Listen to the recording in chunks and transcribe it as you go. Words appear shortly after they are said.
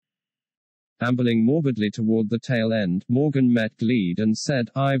Ambling morbidly toward the tail end, Morgan met Gleed and said,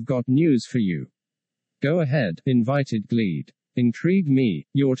 "I've got news for you." "Go ahead," invited Gleed. "Intrigue me.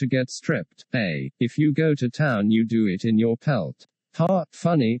 You're to get stripped, eh? If you go to town you do it in your pelt." "Ha,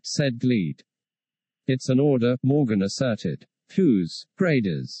 funny," said Gleed. "It's an order," Morgan asserted. "Whose?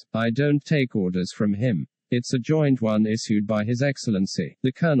 Grader's. I don't take orders from him. It's a joint one issued by His Excellency,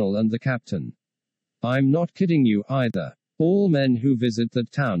 the Colonel and the Captain. I'm not kidding you, either. All men who visit the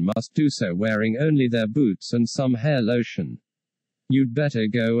town must do so wearing only their boots and some hair lotion. You'd better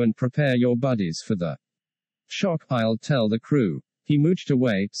go and prepare your buddies for the shock. I'll tell the crew." He mooched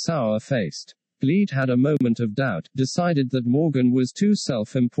away, sour-faced. Gleed had a moment of doubt, decided that Morgan was too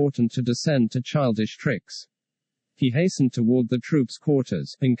self-important to descend to childish tricks. He hastened toward the troops'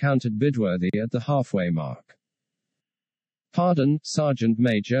 quarters, encountered Bidworthy at the halfway mark. "Pardon, Sergeant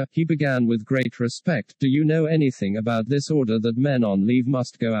Major," he began with great respect, "do you know anything about this order that men on leave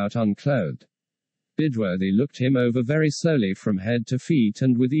must go out unclothed?" Bidworthy looked him over very slowly from head to feet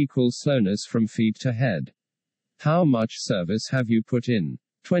and with equal slowness from feet to head. "How much service have you put in?"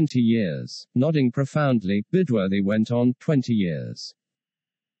 20 years. Nodding profoundly, Bidworthy went on, 20 years.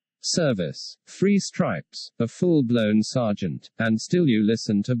 "Service. 3 stripes, a full-blown sergeant, and still you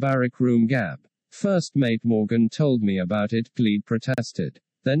listen to barrack room gab." "First Mate Morgan told me about it," Gleed protested.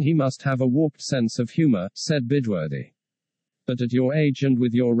 "Then he must have a warped sense of humor," said Bidworthy. "But at your age and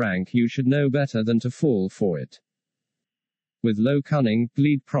with your rank you should know better than to fall for it." With low cunning,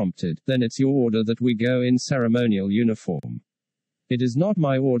 Gleed prompted, "Then it's your order that we go in ceremonial uniform." "It is not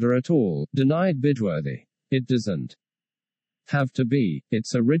my order at all," denied Bidworthy. "It doesn't have to be.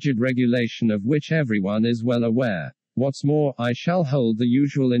 It's a rigid regulation of which everyone is well aware. What's more, I shall hold the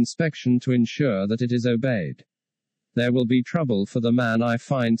usual inspection to ensure that it is obeyed. There will be trouble for the man I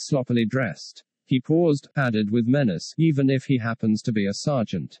find sloppily dressed." He paused, added with menace, "even if he happens to be a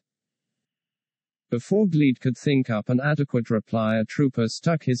sergeant." Before Gleed could think up an adequate reply, a trooper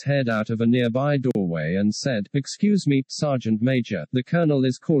stuck his head out of a nearby doorway and said, "Excuse me, Sergeant Major, the Colonel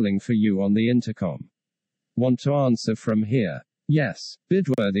is calling for you on the intercom. Want to answer from here?" "Yes."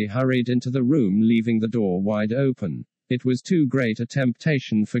 Bidworthy hurried into the room, leaving the door wide open. It was too great a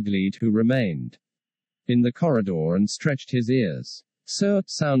temptation for Gleed, who remained in the corridor and stretched his ears. "Sir,"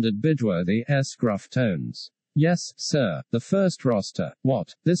 sounded Bidworthy's gruff tones. "Yes, sir. The first roster.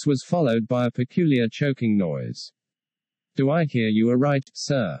 What?" This was followed by a peculiar choking noise. "Do I hear you aright,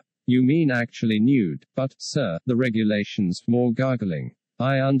 sir? You mean actually nude? But, sir, the regulations." More gargling.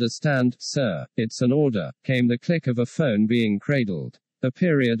 "I understand, sir. It's an order," came the click of a phone being cradled. A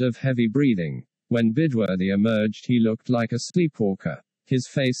period of heavy breathing. When Bidworthy emerged he looked like a sleepwalker. His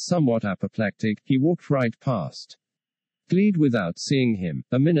face somewhat apoplectic, he walked right past Gleed without seeing him.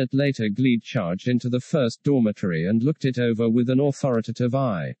 A minute later Gleed charged into the first dormitory and looked it over with an authoritative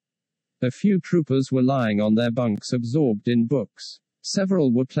eye. A few troopers were lying on their bunks absorbed in books.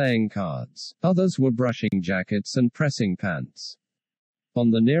 Several were playing cards. Others were brushing jackets and pressing pants. On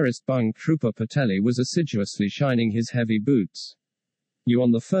the nearest bunk Trooper Patelli was assiduously shining his heavy boots. "You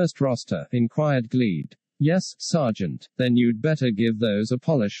on the first roster?" inquired Gleed. "Yes, Sergeant." "Then you'd better give those a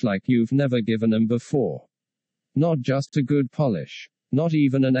polish like you've never given 'em before. Not just a good polish. Not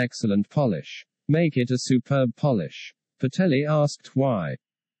even an excellent polish. Make it a superb polish." Patelli asked why.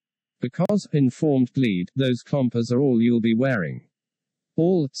 "Because," informed Gleed, "those clompers are all you'll be wearing."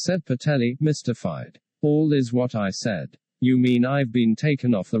 "All?" said Patelli, mystified. "All is what I said." "You mean I've been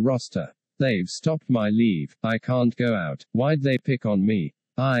taken off the roster? They've stopped my leave. I can't go out. Why'd they pick on me?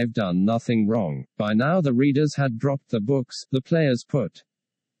 I've done nothing wrong." By now the readers had dropped the books, the players put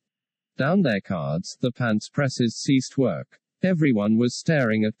down their cards, the pants presses ceased work. Everyone was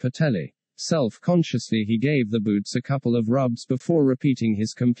staring at Patelli. Self-consciously he gave the boots a couple of rubs before repeating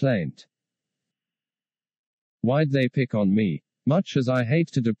his complaint. "Why'd they pick on me? Much as I hate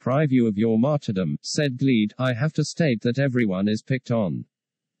to deprive you of your martyrdom," said Gleed, "I have to state that everyone is picked on.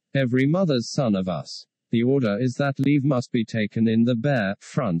 Every mother's son of us. The order is that leave must be taken in the bare,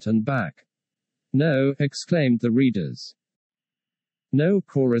 front and back." "No," exclaimed the readers. "No,"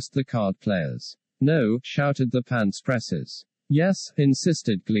 chorused the card players. "No," shouted the pants presses. "Yes,"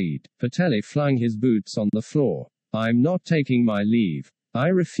 insisted Gleed. Patelli flung his boots on the floor. "I'm not taking my leave. I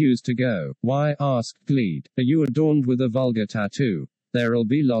refuse to go." "Why?" asked Gleed. "Are you adorned with a vulgar tattoo? There'll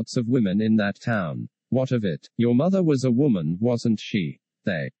be lots of women in that town. What of it? Your mother was a woman, wasn't she?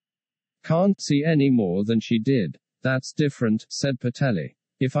 They can't see any more than she did." "That's different," said Patelli.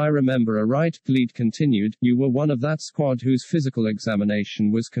 "If I remember aright," Gleed continued, "you were one of that squad whose physical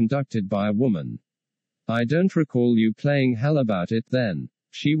examination was conducted by a woman. I don't recall you playing hell about it then.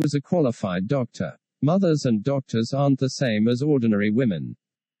 She was a qualified doctor. Mothers and doctors aren't the same as ordinary women."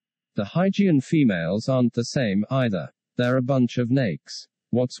 The Hygiene females aren't the same, either. They're a bunch of nakes.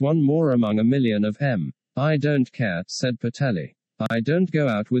 What's one more among a million of them? I don't care, said Patelli. I don't go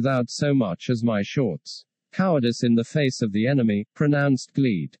out without so much as my shorts. Cowardice in the face of the enemy, pronounced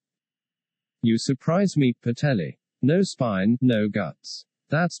Gleed. You surprise me, Patelli. No spine, no guts.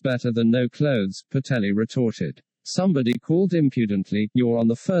 That's better than no clothes, Patelli retorted. Somebody called impudently, you're on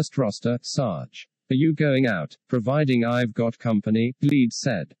the first roster, Sarge. Are you going out? Providing I've got company, Gleed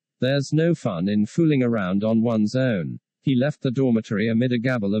said. There's no fun in fooling around on one's own. He left the dormitory amid a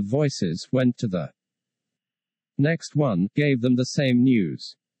gabble of voices, went to the next one, gave them the same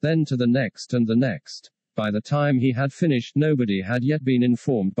news. Then to the next and the next. By the time he had finished, nobody had yet been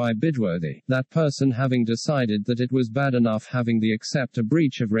informed by Bidworthy, that person having decided that it was bad enough having the accept a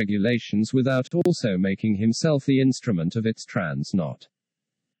breach of regulations without also making himself the instrument of its not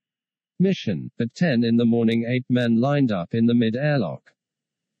mission. At 10 in the morning 8 men lined up in the mid-airlock.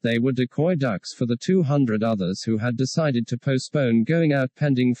 They were decoy ducks for the 200 others who had decided to postpone going out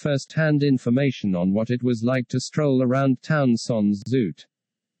pending first-hand information on what it was like to stroll around town sans zoot.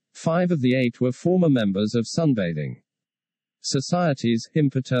 5 of the 8 were former members of sunbathing societies,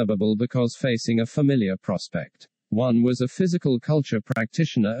 imperturbable because facing a familiar prospect. One was a physical culture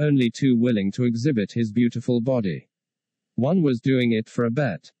practitioner only too willing to exhibit his beautiful body. One was doing it for a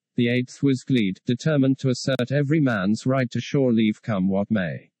bet. The 8th was Gleed, determined to assert every man's right to shore leave come what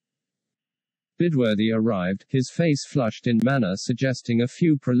may. Bidworthy arrived, his face flushed in manner suggesting a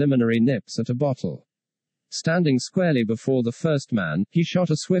few preliminary nips at a bottle. Standing squarely before the first man, he shot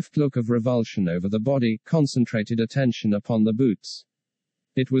a swift look of revulsion over the body, concentrated attention upon the boots.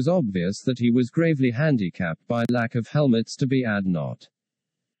 It was obvious that he was gravely handicapped by lack of helmets to be not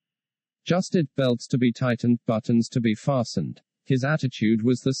adjusted, belts to be tightened, buttons to be fastened. His attitude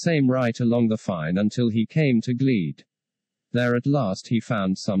was the same right along the fine until he came to Gleed. There at last he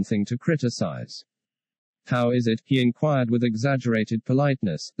found something to criticize. How is it, he inquired with exaggerated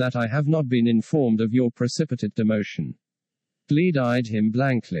politeness, that I have not been informed of your precipitate demotion? Gleed eyed him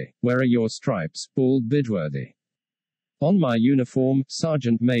blankly. Where are your stripes? Bawled Bidworthy. On my uniform,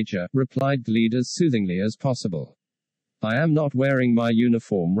 Sergeant Major, replied Gleed as soothingly as possible. I am not wearing my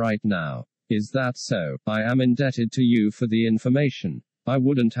uniform right now. Is that so? I am indebted to you for the information. I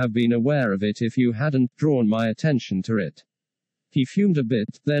wouldn't have been aware of it if you hadn't drawn my attention to it. He fumed a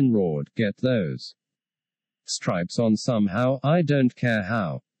bit, then roared, get those stripes on somehow, I don't care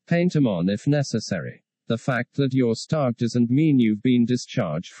how. Paint 'em on if necessary. The fact that you're stark doesn't mean you've been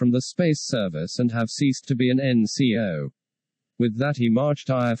discharged from the Space Service and have ceased to be an NCO. With that he marched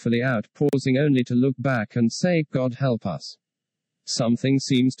irefully out, pausing only to look back and say, God help us. Something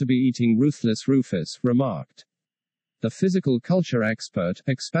seems to be eating ruthless Rufus, remarked the physical culture expert,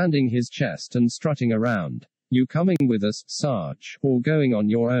 expanding his chest and strutting around. You coming with us, Sarge, or going on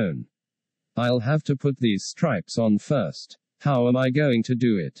your own? I'll have to put these stripes on first. How am I going to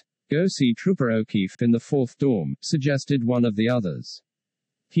do it? Go see Trooper O'Keefe in the 4th dorm, suggested one of the others.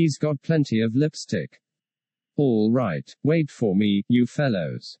 He's got plenty of lipstick. All right, wait for me, you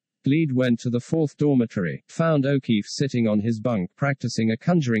fellows. Gleed went to the 4th dormitory, found O'Keefe sitting on his bunk practicing a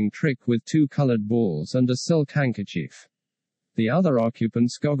conjuring trick with 2 colored balls and a silk handkerchief. The other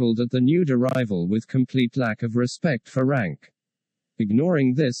occupants goggled at the nude arrival with complete lack of respect for rank.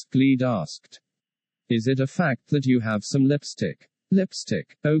 Ignoring this, Gleed asked, is it a fact that you have some lipstick?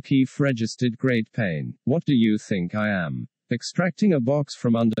 Lipstick? O'Keefe registered great pain. What do you think I am? Extracting a box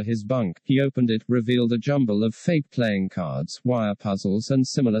from under his bunk, he opened it, revealed a jumble of fake playing cards, wire puzzles and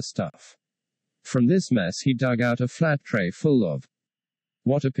similar stuff. From this mess he dug out a flat tray full of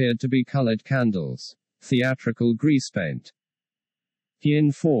what appeared to be colored candles. Theatrical grease paint. He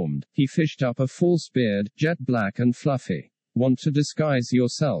informed. He fished up a false beard, jet black and fluffy. Want to disguise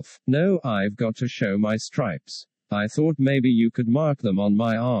yourself? No, I've got to show my stripes. I thought maybe you could mark them on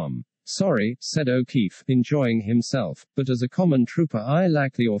my arm. Sorry, said O'Keefe, enjoying himself, but as a common trooper I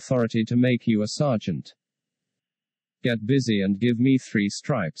lack the authority to make you a sergeant. Get busy and give me 3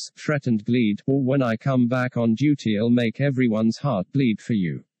 stripes, threatened Gleed, or when I come back on duty I'll make everyone's heart bleed for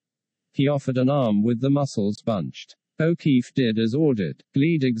you. He offered an arm with the muscles bunched. O'Keefe did as ordered.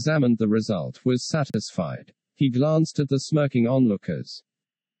 Gleed examined the result, was satisfied. He glanced at the smirking onlookers.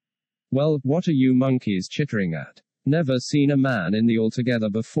 Well, what are you monkeys chittering at? Never seen a man in the altogether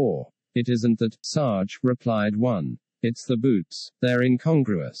before. It isn't that, Sarge, replied one. It's the boots. They're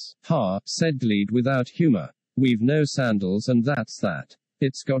incongruous. Ha, said Gleed without humor. We've no sandals and that's that.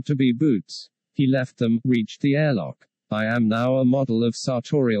 It's got to be boots. He left them, reached the airlock. I am now a model of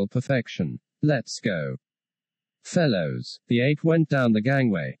sartorial perfection. Let's go. Fellows, the 8 went down the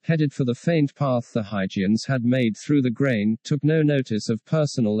gangway, headed for the faint path the Hygians had made through the grain, took no notice of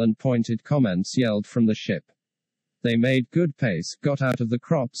personal and pointed comments yelled from the ship. They made good pace, got out of the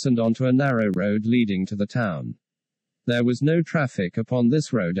crops and onto a narrow road leading to the town. There was no traffic upon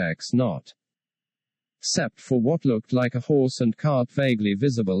this road not except for what looked like a horse and cart vaguely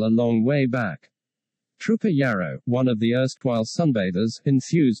visible a long way back. Trooper Yarrow, one of the erstwhile sunbathers,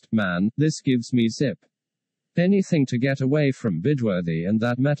 enthused, "Man, this gives me zip. Anything to get away from Bidworthy and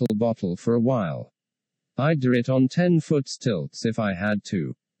that metal bottle for a while. I'd do it on 10-foot stilts if I had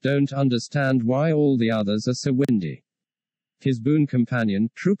to. Don't understand why all the others are so windy." His boon companion,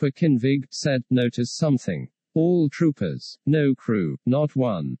 Trooper Kinvig, said, "Notice something. All troopers, no crew, not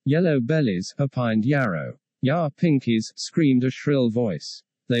one. Yellow bellies," opined Yarrow. "Ya pinkies," screamed a shrill voice.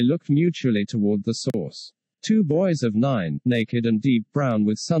 They looked mutually toward the source. 2 boys of 9, naked and deep brown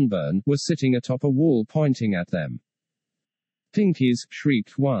with sunburn, were sitting atop a wall pointing at them. "Pinkies,"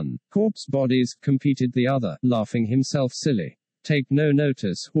 shrieked one. "Corpse bodies," competed the other, laughing himself silly. "Take no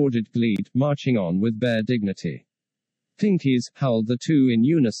notice," ordered Gleed, marching on with bare dignity. "Pinkies," howled the 2 in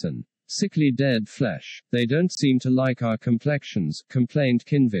unison. "Sickly dead flesh. They don't seem to like our complexions," complained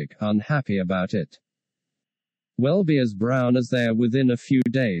Kinvig, unhappy about it. "Well, be as brown as they are within a few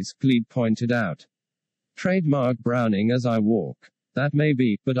days," Gleed pointed out. "Trademark browning as I walk. That may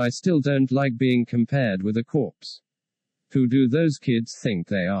be, but I still don't like being compared with a corpse. Who do those kids think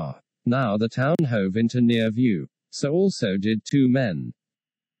they are?" Now the town hove into near view. So also did 2 men.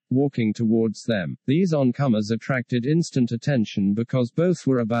 Walking towards them, these oncomers attracted instant attention because both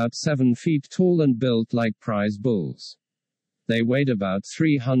were about 7 feet tall and built like prize bulls. They weighed about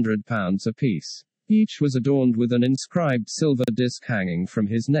 300 pounds apiece. Each was adorned with an inscribed silver disc hanging from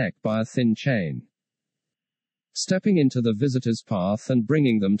his neck by a thin chain. Stepping into the visitor's path and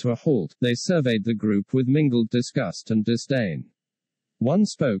bringing them to a halt, they surveyed the group with mingled disgust and disdain. One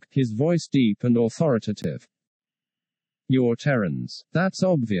spoke, his voice deep and authoritative. "You're Terrans. That's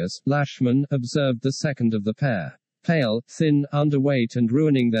obvious, Lashman," observed the second of the pair. "Pale, thin, underweight and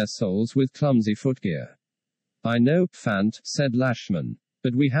ruining their souls with clumsy footgear." "I know, Fant," said Lashman.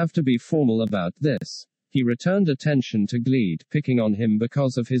 "But we have to be formal about this." He returned attention to Gleed, picking on him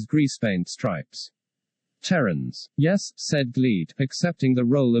because of his greasepaint stripes. "Terrans." "Yes," said Gleed, accepting the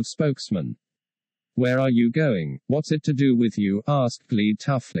role of spokesman. "Where are you going? What's it to do with you?" asked Gleed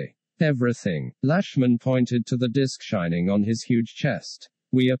toughly. "Everything." Lashman pointed to the disc shining on his huge chest.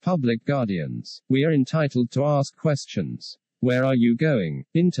 "We are public guardians. We are entitled to ask questions. Where are you going?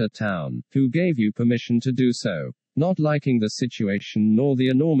 Into town. Who gave you permission to do so?" Not liking the situation nor the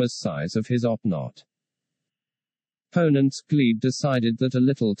enormous size of his opponent, Gleed decided that a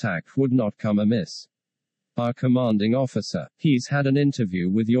little tact would not come amiss. "Our commanding officer. He's had an interview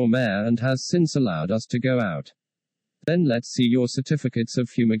with your mayor and has since allowed us to go out." "Then let's see your certificates of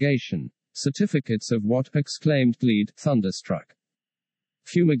fumigation." "Certificates of what?" exclaimed Gleed, thunderstruck.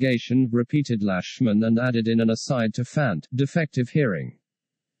 "Fumigation," repeated Lashman and added in an aside to Fant, "defective hearing.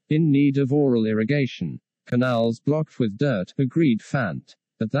 In need of oral irrigation. Canals blocked with dirt," agreed Fant.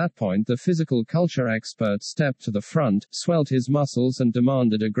 At that point the physical culture expert stepped to the front, swelled his muscles and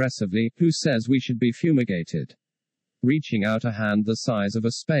demanded aggressively, "Who says we should be fumigated?" Reaching out a hand the size of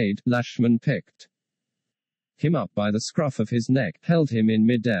a spade, Lashman picked him up by the scruff of his neck, held him in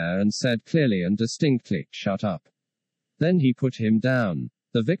midair and said clearly and distinctly, "Shut up." Then he put him down.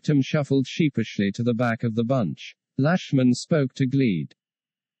 The victim shuffled sheepishly to the back of the bunch. Lashman spoke to Gleed.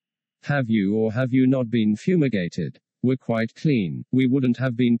 "Have you or have you not been fumigated?" "We're quite clean. We wouldn't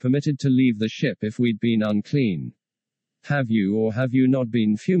have been permitted to leave the ship if we'd been unclean." "Have you or have you not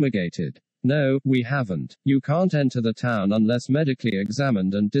been fumigated?" "No, we haven't. You can't enter the town unless medically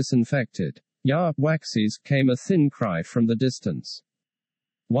examined and disinfected." "Ya, waxies," came a thin cry from the distance.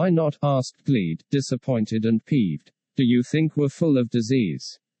 "Why not?" asked Gleed, disappointed and peeved. "Do you think we're full of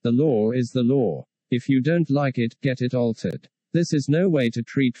disease? The law is the law. If you don't like it, get it altered. This is no way to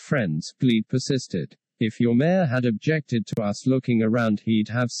treat friends," Gleed persisted. "If your mayor had objected to us looking around, he'd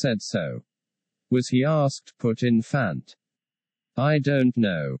have said so." "Was he asked?" put in Fant. "I don't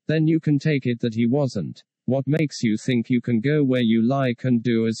know." "Then you can take it that he wasn't. What makes you think you can go where you like and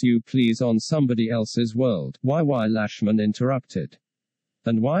do as you please on somebody else's world?" Why, Lashman interrupted.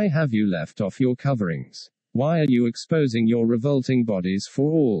 "And why have you left off your coverings? Why are you exposing your revolting bodies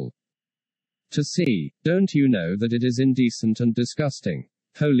for all to see? Don't you know that it is indecent and disgusting?"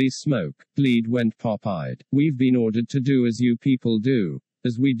 "Holy smoke." Gleed went pop-eyed. "We've been ordered to do as you people do."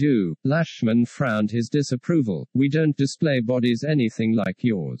 "As we do." Lashman frowned his disapproval. "We don't display bodies anything like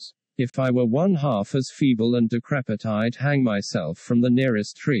yours. If I were one half as feeble and decrepit, I'd hang myself from the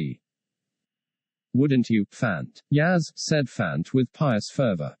nearest tree." Wouldn't you, Fant? Yaz, said Fant with pious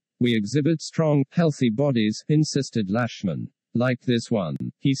fervor. We exhibit strong, healthy bodies, insisted Lashman. Like this one.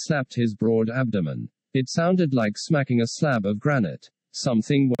 He slapped his broad abdomen. It sounded like smacking a slab of granite.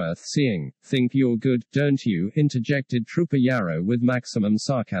 Something worth seeing. Think you're good, don't you? Interjected Trooper Yarrow with maximum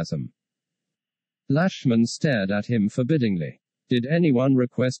sarcasm. Lashman stared at him forbiddingly. Did anyone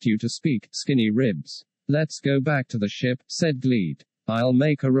request you to speak, skinny ribs? Let's go back to the ship, said Gleed. I'll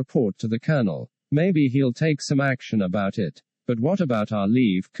make a report to the colonel. Maybe he'll take some action about it. But what about our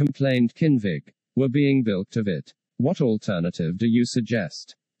leave, complained Kinvig. We're being bilked of it. What alternative do you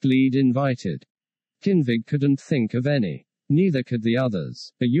suggest? Gleed invited. Kinvig couldn't think of any. Neither could the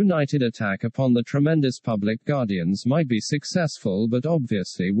others. A united attack upon the tremendous public guardians might be successful but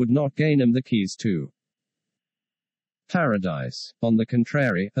obviously would not gain him the keys to paradise. On the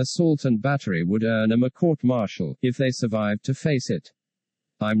contrary, assault and battery would earn him a court-martial, if they survived to face it.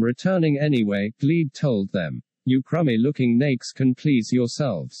 I'm returning anyway, Gleed told them. You crummy-looking nakes can please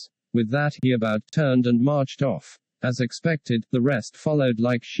yourselves. With that he about turned and marched off. As expected, the rest followed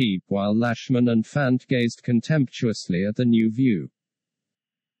like sheep while Lashman and Fant gazed contemptuously at the new view.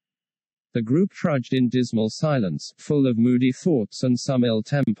 The group trudged in dismal silence, full of moody thoughts and some ill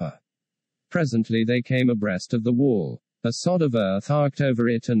temper. Presently they came abreast of the wall. A sod of earth arced over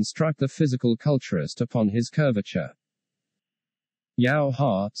it and struck the physical culturist upon his curvature. Yao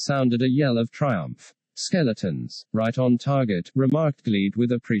Ha, sounded a yell of triumph. Skeletons, right on target, remarked Gleed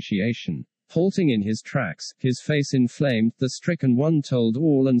with appreciation. Halting in his tracks, his face inflamed, the stricken one told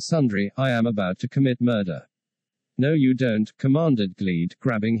all and sundry, I am about to commit murder. No you don't, commanded Gleed,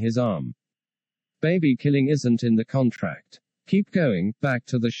 grabbing his arm. Baby killing isn't in the contract. Keep going, back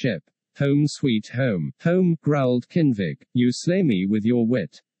to the ship. Home sweet home, home, growled Kinvig, you slay me with your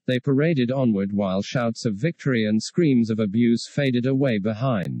wit. They paraded onward while shouts of victory and screams of abuse faded away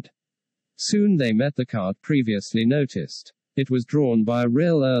behind. Soon they met the cart previously noticed. It was drawn by a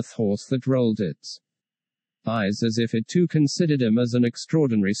real earth horse that rolled its eyes as if it too considered him as an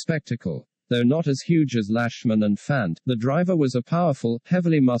extraordinary spectacle. Though not as huge as Lashman and Fant, the driver was a powerful,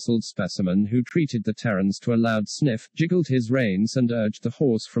 heavily muscled specimen who treated the Terrans to a loud sniff, jiggled his reins and urged the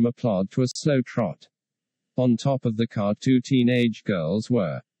horse from a plod to a slow trot. On top of the cart 2 teenage girls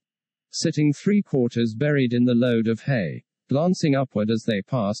were sitting 3/4 buried in the load of hay. Glancing upward as they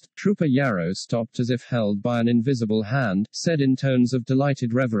passed, Trooper Yarrow stopped as if held by an invisible hand, said in tones of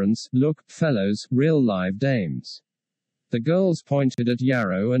delighted reverence, Look, fellows, real live dames. The girls pointed at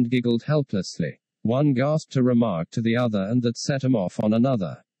Yarrow and giggled helplessly. One gasped a remark to the other and that set him off on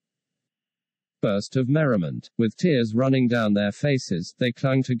another burst of merriment. With tears running down their faces, they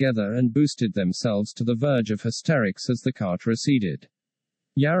clung together and boosted themselves to the verge of hysterics as the cart receded.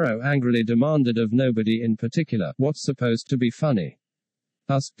 Yarrow angrily demanded of nobody in particular, what's supposed to be funny?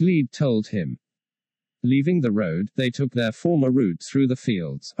 Us, Gleed told him. Leaving the road, they took their former route through the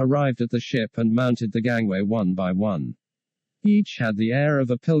fields, arrived at the ship and mounted the gangway one by one. Each had the air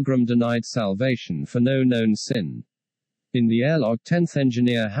of a pilgrim denied salvation for no known sin. In the airlock 10th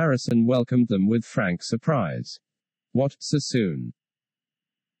Engineer Harrison welcomed them with frank surprise. What, so soon?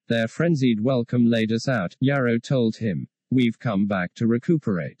 Their frenzied welcome laid us out, Yarrow told him. We've come back to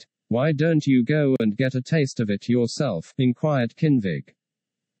recuperate. Why don't you go and get a taste of it yourself? Inquired Kinvig.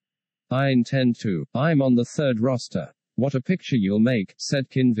 I intend to. I'm on the 3rd roster. What a picture you'll make, said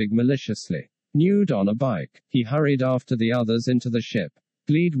Kinvig maliciously. Nude on a bike. He hurried after the others into the ship.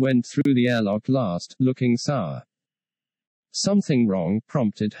 Gleed went through the airlock last, looking sour. Something wrong,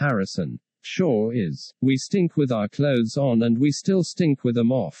 prompted Harrison. Sure is. We stink with our clothes on and we still stink with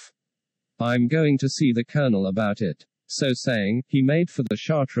them off. I'm going to see the colonel about it. So saying, he made for the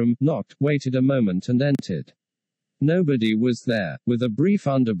chartroom, knocked, waited a moment and entered. Nobody was there. With a brief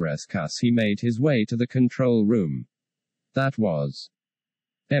underbreath cuss he made his way to the control room. That was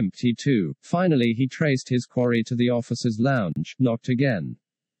empty too. Finally he traced his quarry to the officers' lounge, knocked again.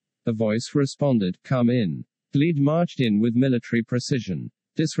 A voice responded, come in. Gleed marched in with military precision.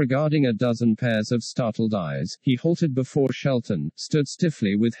 Disregarding a dozen pairs of startled eyes, he halted before Shelton, stood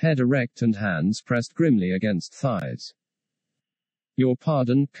stiffly with head erect and hands pressed grimly against thighs. Your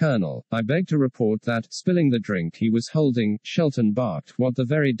pardon, Colonel, I beg to report that, spilling the drink he was holding, Shelton barked, what the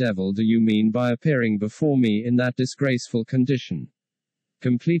very devil do you mean by appearing before me in that disgraceful condition?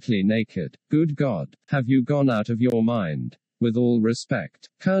 Completely naked. Good God, have you gone out of your mind? With all respect,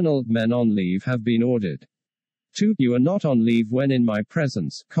 Colonel, men on leave have been ordered. 2. You are not on leave when in my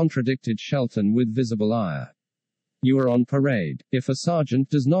presence, contradicted Shelton with visible ire. You are on parade. If a sergeant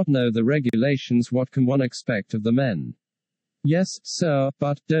does not know the regulations, what can one expect of the men? Yes, sir,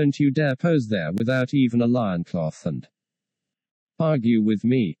 but don't you dare pose there without even a lioncloth and argue with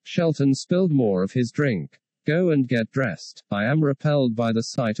me. Shelton spilled more of his drink. Go and get dressed. I am repelled by the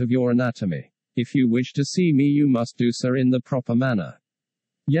sight of your anatomy. If you wish to see me, you must do so in the proper manner.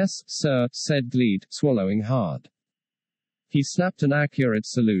 Yes, sir, said Gleed, swallowing hard. He snapped an accurate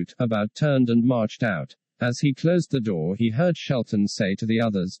salute, about turned and marched out. As he closed the door, he heard Shelton say to the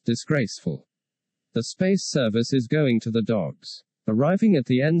others, disgraceful. The space service is going to the dogs. Arriving at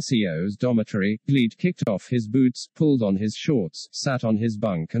the NCO's dormitory, Gleed kicked off his boots, pulled on his shorts, sat on his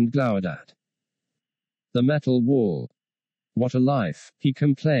bunk and glowered at the metal wall. What a life, he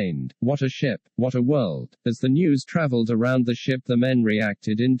complained. What a ship, what a world. As the news traveled around the ship, the men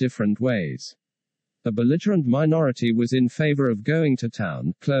reacted in different ways. A belligerent minority was in favor of going to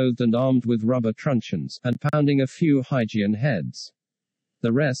town, clothed and armed with rubber truncheons, and pounding a few Hygian heads.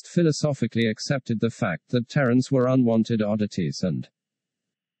 The rest philosophically accepted the fact that Terrans were unwanted oddities and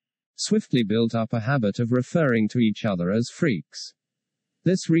swiftly built up a habit of referring to each other as freaks.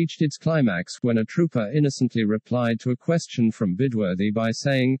 This reached its climax when a trooper innocently replied to a question from Bidworthy by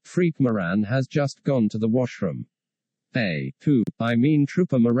saying, Freak Moran has just gone to the washroom. Who? I mean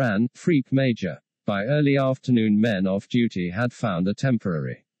Trooper Moran, Freak Major. By early afternoon, men off duty had found a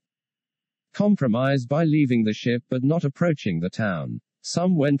temporary compromise by leaving the ship but not approaching the town.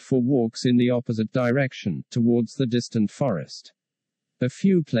 Some went for walks in the opposite direction, towards the distant forest. A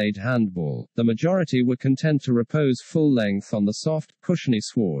few played handball. The majority were content to repose full length on the soft, cushiony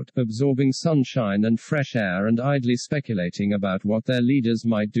sward, absorbing sunshine and fresh air and idly speculating about what their leaders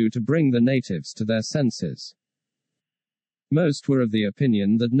might do to bring the natives to their senses. Most were of the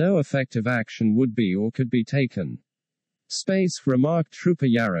opinion that no effective action would be or could be taken. Space, remarked Trooper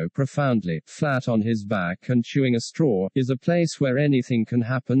Yarrow profoundly, flat on his back and chewing a straw, is a place where anything can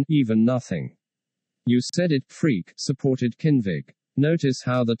happen, even nothing. You said it, Freak, supported Kinvig. Notice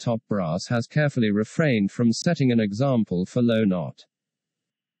how the top brass has carefully refrained from setting an example for low not.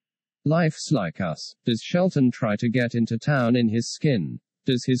 Life's like us. Does Shelton try to get into town in his skin?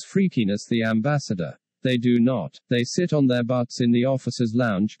 Does his freakiness the ambassador? They do not. They sit on their butts in the officers'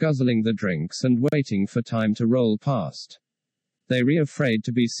 lounge guzzling the drinks and waiting for time to roll past. They're afraid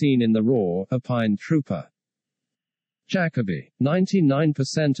to be seen in the raw, opined Trooper Jacoby.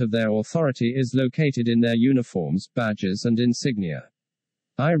 99% of their authority is located in their uniforms, badges and insignia.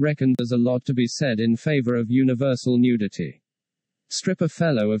 I reckon there's a lot to be said in favor of universal nudity. Strip a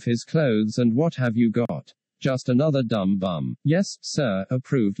fellow of his clothes and what have you got? Just another dumb bum. Yes, sir,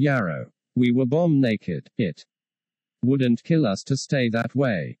 approved Yarrow. We were bomb naked. It wouldn't kill us to stay that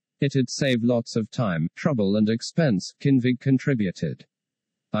way. It'd save lots of time, trouble and expense, Kinvig contributed.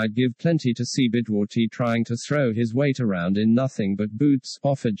 I'd give plenty to see Bidworthy trying to throw his weight around in nothing but boots,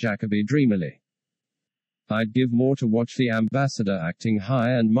 offered Jacoby dreamily. I'd give more to watch the ambassador acting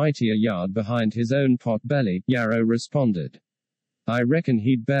high and mighty a yard behind his own pot belly, Yarrow responded. I reckon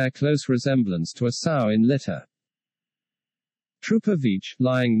he'd bear close resemblance to a sow in litter. Trooper Veach,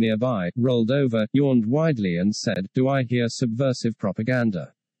 lying nearby, rolled over, yawned widely and said, Do I hear subversive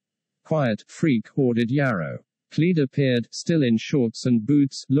propaganda? Quiet, Freak, ordered Yarrow. Cleed appeared, still in shorts and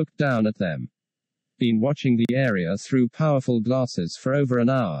boots, looked down at them. Been watching the area through powerful glasses for over an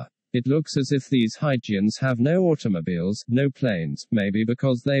hour. It looks as if these Hygians have no automobiles, no planes, maybe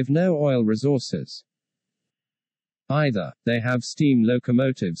because they've no oil resources either. They have steam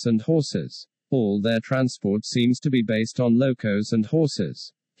locomotives and horses. All their transport seems to be based on locos and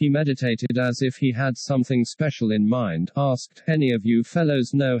horses. He meditated as if he had something special in mind, asked, Any of you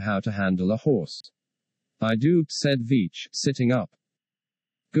fellows know how to handle a horse? I do, said Veach, sitting up.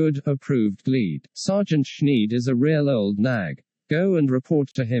 Good, approved Gleed. Sergeant Schneed is a real old nag. Go and report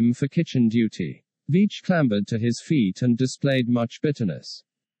to him for kitchen duty. Veach clambered to his feet and displayed much bitterness.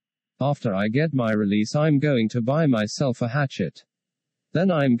 After I get my release, I'm going to buy myself a hatchet. Then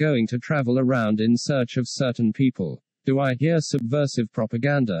I'm going to travel around in search of certain people. Do I hear subversive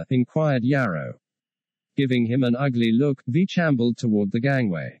propaganda? Inquired Yarrow. Giving him an ugly look, Veach ambled toward the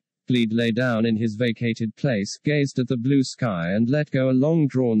gangway. Gleed lay down in his vacated place, gazed at the blue sky and let go a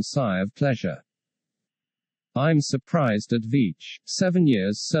long-drawn sigh of pleasure. I'm surprised at Veach. 7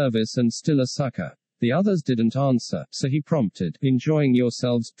 years service and still a sucker. The others didn't answer, so he prompted, Enjoying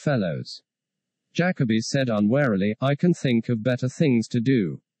yourselves, fellows? Jacoby said unwarily, I can think of better things to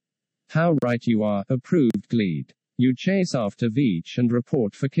do. How right you are, approved Gleed. You chase after Veach and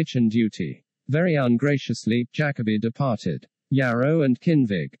report for kitchen duty. Very ungraciously, Jacoby departed. Yarrow and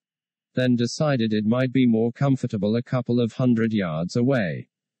Kinvig then decided it might be more comfortable a couple of 100 yards away.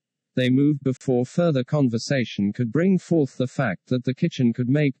 They moved before further conversation could bring forth the fact that the kitchen could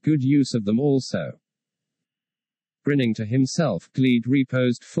make good use of them also. Grinning to himself, Gleed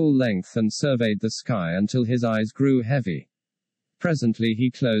reposed full length and surveyed the sky until his eyes grew heavy. Presently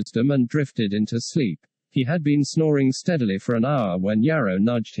he closed them and drifted into sleep. He had been snoring steadily for an hour when Yarrow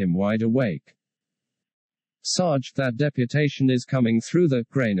nudged him wide awake. Sarge, that deputation is coming through the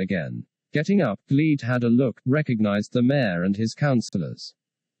grain again. Getting up, Gleed had a look, recognized the mayor and his councillors.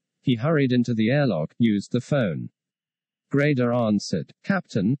 He hurried into the airlock, used the phone. Grader answered.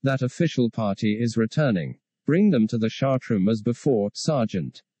 Captain, that official party is returning. Bring them to the chartroom as before,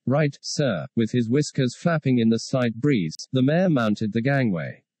 Sergeant. Right, sir. With his whiskers flapping in the slight breeze, the mayor mounted the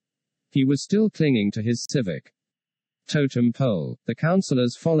gangway. He was still clinging to his civic totem pole. The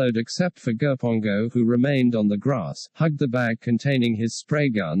councillors followed except for Gerpongo, who remained on the grass, hugged the bag containing his spray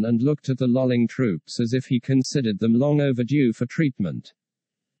gun and looked at the lolling troops as if he considered them long overdue for treatment.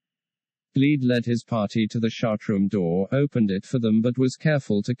 Gleed led his party to the chartroom door, opened it for them but was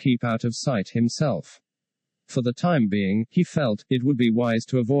careful to keep out of sight himself. For the time being, he felt, it would be wise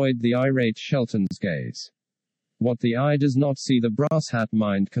to avoid the irate Shelton's gaze. What the eye does not see the brass hat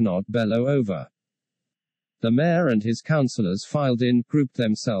mind cannot bellow over. The mayor and his councillors filed in, grouped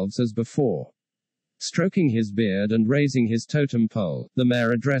themselves as before. Stroking his beard and raising his totem pole, the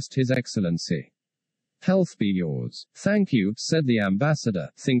mayor addressed His Excellency. Health be yours. Thank you, said the ambassador,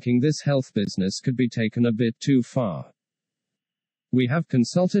 thinking this health business could be taken a bit too far. We have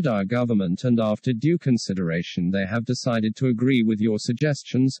consulted our government and after due consideration they have decided to agree with your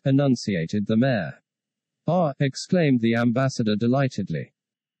suggestions, enunciated the mayor. Ah, exclaimed the ambassador delightedly.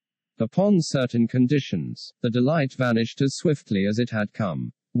 Upon certain conditions. The delight vanished as swiftly as it had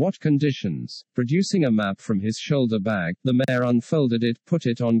come. What conditions? Producing a map from his shoulder bag, the mayor unfolded it, put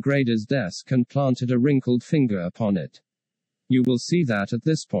it on Grader's desk and planted a wrinkled finger upon it. You will see that at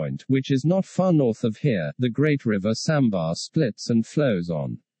this point, which is not far north of here, the great river Sambar splits and flows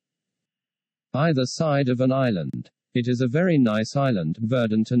on either side of an island. It is a very nice island,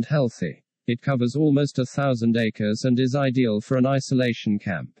 verdant and healthy. It covers almost 1,000 acres and is ideal for an isolation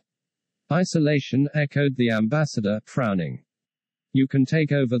camp. Isolation, echoed the ambassador, frowning. You can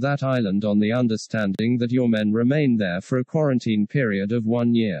take over that island on the understanding that your men remain there for a quarantine period of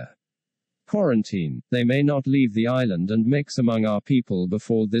 1 year. Quarantine. They may not leave the island and mix among our people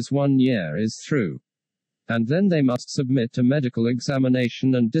before this 1 year is through. And then they must submit to medical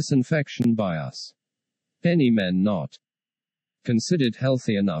examination and disinfection by us. Any men not considered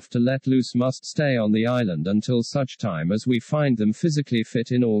healthy enough to let loose must stay on the island until such time as we find them physically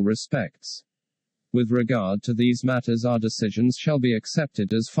fit in all respects. With regard to these matters our decisions shall be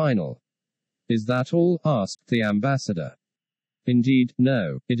accepted as final. Is that all? Asked the ambassador. Indeed,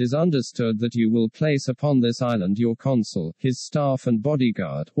 no. It is understood that you will place upon this island your consul, his staff and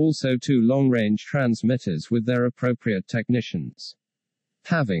bodyguard, also 2 long-range transmitters with their appropriate technicians.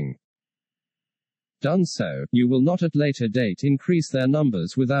 Having done so, you will not at later date increase their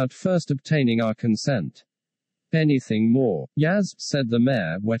numbers without first obtaining our consent. Anything more? Yaz, said the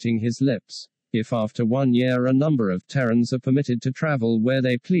mayor, wetting his lips. If after 1 year a number of Terrans are permitted to travel where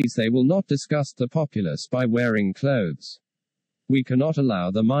they please, they will not disgust the populace by wearing clothes. We cannot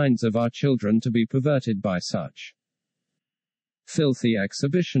allow the minds of our children to be perverted by such filthy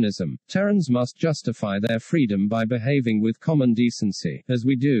exhibitionism. Terrans must justify their freedom by behaving with common decency, as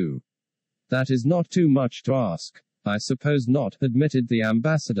we do. That is not too much to ask. I suppose not, admitted the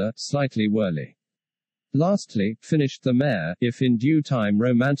ambassador, slightly wryly. Lastly, finished the mayor, if in due time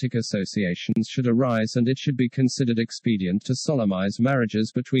romantic associations should arise and it should be considered expedient to solemnize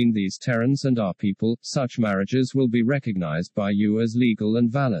marriages between these Terrans and our people, such marriages will be recognized by you as legal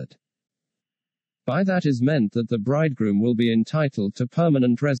and valid. By that is meant that the bridegroom will be entitled to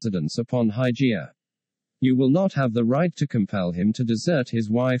permanent residence upon Hygeia. You will not have the right to compel him to desert his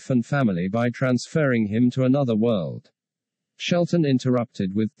wife and family by transferring him to another world. Shelton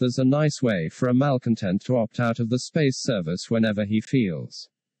interrupted with, there's a nice way for a malcontent to opt out of the space service whenever he feels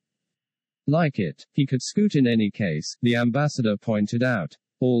like it. He could scoot in any case, the ambassador pointed out.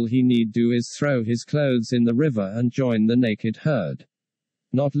 All he need do is throw his clothes in the river and join the naked herd.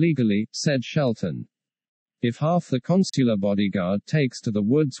 Not legally, said Shelton. If half the consular bodyguard takes to the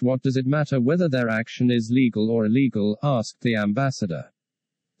woods, what does it matter whether their action is legal or illegal? Asked the ambassador.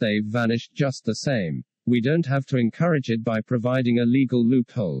 They've vanished just the same. We don't have to encourage it by providing a legal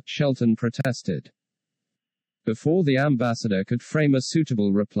loophole, Shelton protested. Before the ambassador could frame a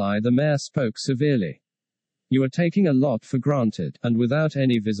suitable reply, the mayor spoke severely. You are taking a lot for granted, and without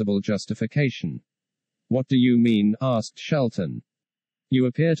any visible justification. What do you mean? Asked Shelton. You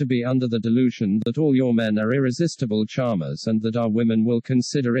appear to be under the delusion that all your men are irresistible charmers and that our women will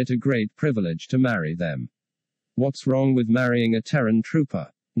consider it a great privilege to marry them. What's wrong with marrying a Terran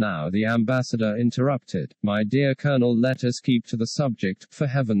trooper? Now the ambassador interrupted. My dear colonel, let us keep to the subject, for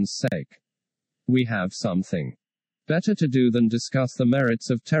heaven's sake. We have something Better to do than discuss the merits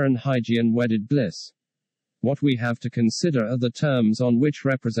of Terran Hygiene wedded bliss. What we have to consider are the terms on which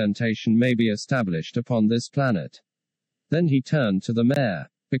representation may be established upon this planet. Then he turned to the mayor.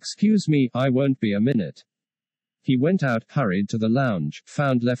 Excuse me, I won't be a minute. He went out, hurried to the lounge,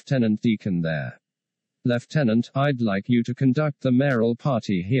 found Lieutenant Deacon there. Lieutenant, I'd like you to conduct the mayoral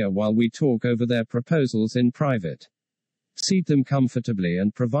party here while we talk over their proposals in private. Seat them comfortably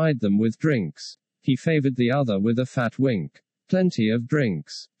and provide them with drinks. He favored the other with a fat wink. Plenty of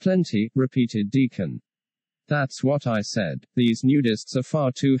drinks. Plenty, repeated Deacon. That's what I said. These nudists are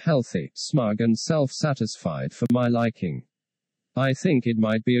far too healthy, smug and self-satisfied for my liking. I think it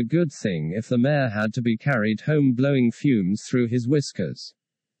might be a good thing if the mayor had to be carried home blowing fumes through his whiskers.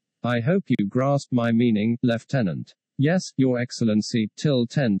 I hope you grasp my meaning, Lieutenant. Yes, Your Excellency, till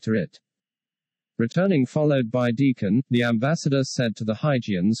tend to it. Returning followed by Deacon, the ambassador said to the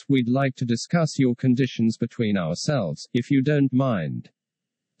Hygians, we'd like to discuss your conditions between ourselves, if you don't mind.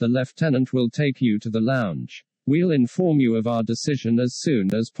 The lieutenant will take you to the lounge. We'll inform you of our decision as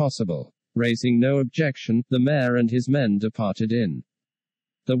soon as possible. Raising no objection, the mayor and his men departed in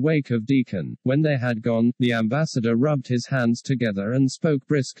the wake of Deacon. When they had gone, the ambassador rubbed his hands together and spoke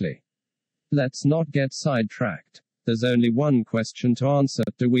briskly. Let's not get sidetracked. There's only one question to answer.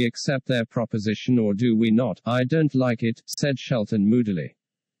 Do we accept their proposition or do we not? I don't like it, said Shelton moodily.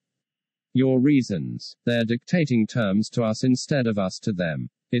 Your reasons. They're dictating terms to us instead of us to them.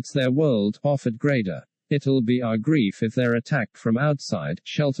 It's their world, offered Grader. It'll be our grief if they're attacked from outside,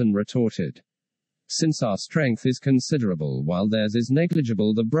 Shelton retorted. Since our strength is considerable while theirs is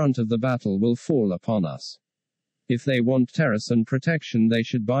negligible, the brunt of the battle will fall upon us. If they want terrace and protection, they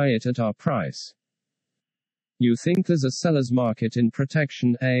should buy it at our price. You think there's a seller's market in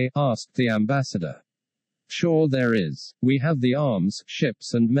protection, eh? Asked the ambassador. Sure there is. We have the arms,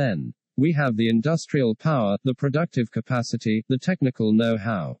 ships and men. We have the industrial power, the productive capacity, the technical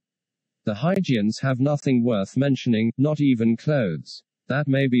know-how. The Hygians have nothing worth mentioning, not even clothes. That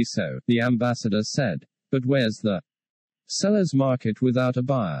may be so, the ambassador said. But where's the seller's market without a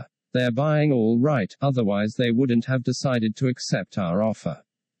buyer? They're buying all right, otherwise they wouldn't have decided to accept our offer.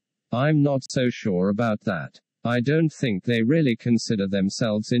 I'm not so sure about that. I don't think they really consider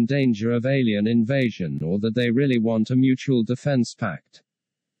themselves in danger of alien invasion or that they really want a mutual defense pact.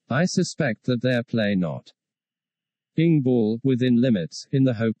 I suspect that they're playing ball, within limits, in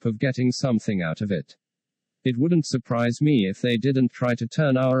the hope of getting something out of it. It wouldn't surprise me if they didn't try to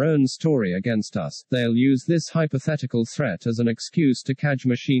turn our own story against us. They'll use this hypothetical threat as an excuse to cadge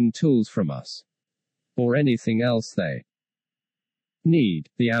machine tools from us. Or anything else they need.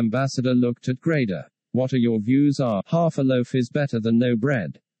 The ambassador looked at Grader. What are your views? Half a loaf is better than no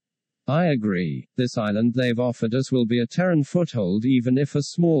bread. I agree. This island they've offered us will be a Terran foothold, even if a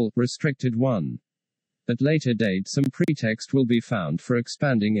small, restricted one. At later date some pretext will be found for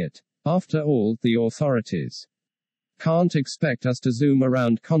expanding it. After all, the authorities can't expect us to zoom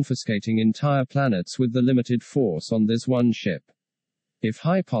around confiscating entire planets with the limited force on this one ship. If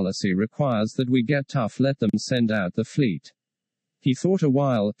high policy requires that we get tough, let them send out the fleet. He thought a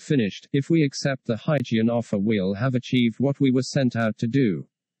while, finished. If we accept the Hygian offer, we'll have achieved what we were sent out to do.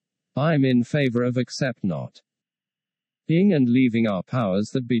 I'm in favor of accept not ing and leaving our powers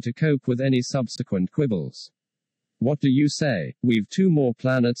that be to cope with any subsequent quibbles. What do you say? We've 2 more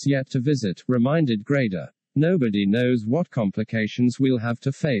planets yet to visit, reminded Grader. Nobody knows what complications we'll have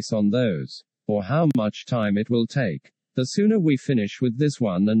to face on those, or how much time it will take. The sooner we finish with this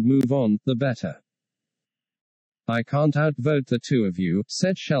one and move on, the better. I can't outvote the 2 of you,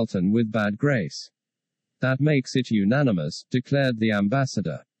 said Shelton with bad grace. That makes it unanimous, declared the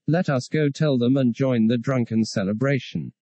ambassador. Let us go tell them and join the drunken celebration.